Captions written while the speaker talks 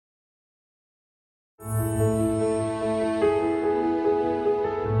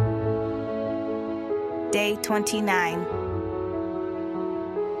28:29.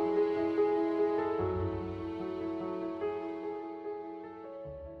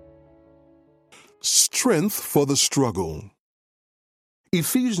 Strength for the struggle.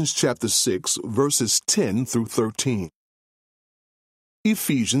 Ephesians chapter 6, verses 10 through 13.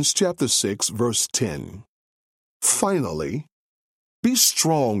 Ephesians chapter 6, verse 10. Finally, be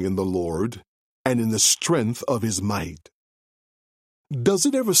strong in the Lord and in the strength of his might. Does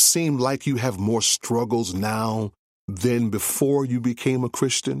it ever seem like you have more struggles now than before you became a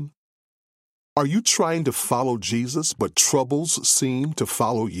Christian? Are you trying to follow Jesus, but troubles seem to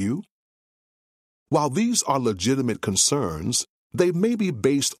follow you? While these are legitimate concerns, they may be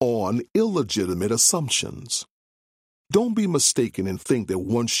based on illegitimate assumptions. Don't be mistaken and think that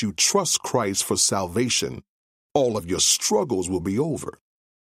once you trust Christ for salvation, all of your struggles will be over.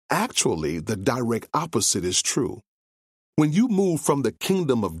 Actually, the direct opposite is true. When you move from the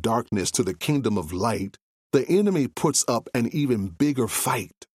kingdom of darkness to the kingdom of light, the enemy puts up an even bigger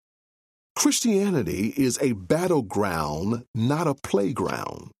fight. Christianity is a battleground, not a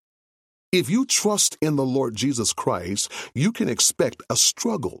playground. If you trust in the Lord Jesus Christ, you can expect a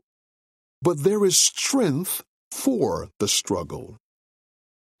struggle. But there is strength for the struggle.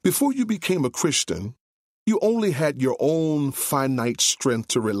 Before you became a Christian, you only had your own finite strength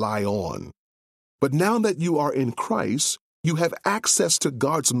to rely on. But now that you are in Christ, you have access to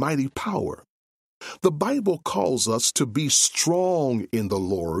God's mighty power. The Bible calls us to be strong in the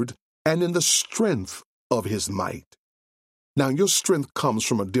Lord and in the strength of his might. Now, your strength comes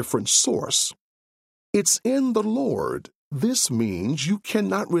from a different source. It's in the Lord. This means you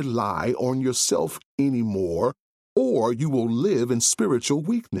cannot rely on yourself anymore, or you will live in spiritual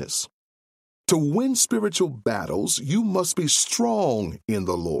weakness. To win spiritual battles, you must be strong in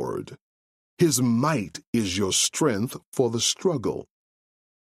the Lord. His might is your strength for the struggle.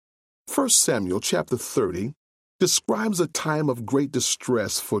 1 Samuel chapter 30 describes a time of great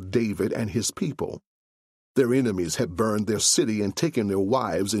distress for David and his people. Their enemies had burned their city and taken their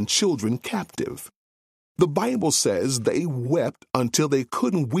wives and children captive. The Bible says they wept until they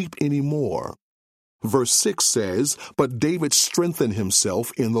couldn't weep anymore. Verse 6 says, "But David strengthened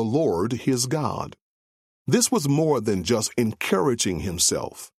himself in the Lord his God." This was more than just encouraging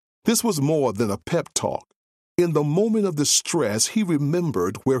himself. This was more than a pep talk. In the moment of distress, he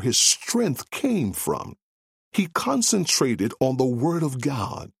remembered where his strength came from. He concentrated on the Word of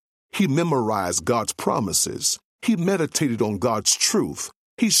God. He memorized God's promises. He meditated on God's truth.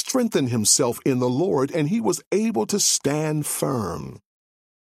 He strengthened himself in the Lord, and he was able to stand firm.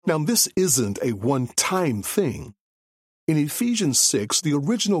 Now, this isn't a one-time thing. In Ephesians 6, the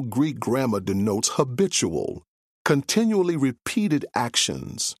original Greek grammar denotes habitual, continually repeated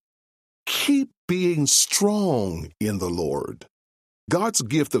actions. Keep being strong in the Lord. God's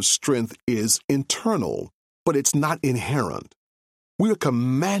gift of strength is internal, but it's not inherent. We are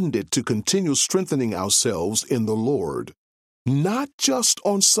commanded to continue strengthening ourselves in the Lord, not just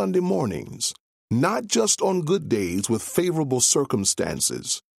on Sunday mornings, not just on good days with favorable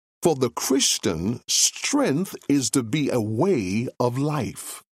circumstances. For the Christian, strength is to be a way of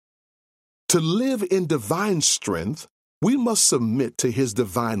life. To live in divine strength, we must submit to his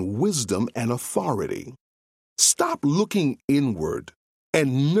divine wisdom and authority. Stop looking inward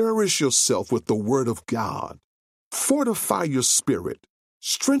and nourish yourself with the Word of God. Fortify your spirit.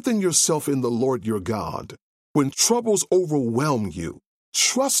 Strengthen yourself in the Lord your God. When troubles overwhelm you,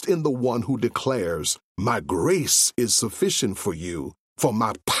 trust in the one who declares, "My grace is sufficient for you, for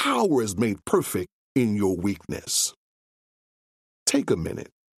my power is made perfect in your weakness." Take a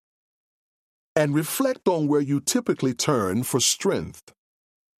minute and reflect on where you typically turn for strength.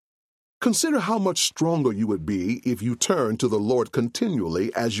 Consider how much stronger you would be if you turn to the Lord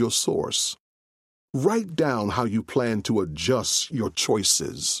continually as your source. Write down how you plan to adjust your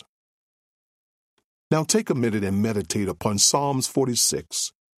choices. Now take a minute and meditate upon Psalms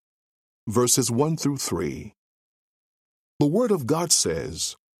 46, verses 1 through 3. The Word of God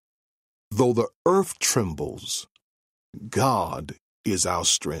says, "Though the earth trembles, God is our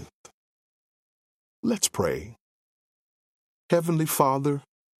strength." Let's pray. Heavenly Father,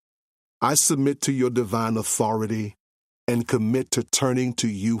 I submit to your divine authority and commit to turning to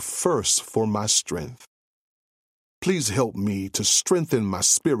you first for my strength. Please help me to strengthen my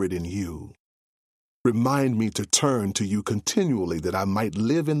spirit in you. Remind me to turn to you continually that I might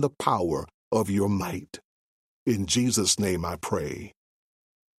live in the power of your might. In Jesus' name I pray.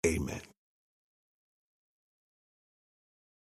 Amen.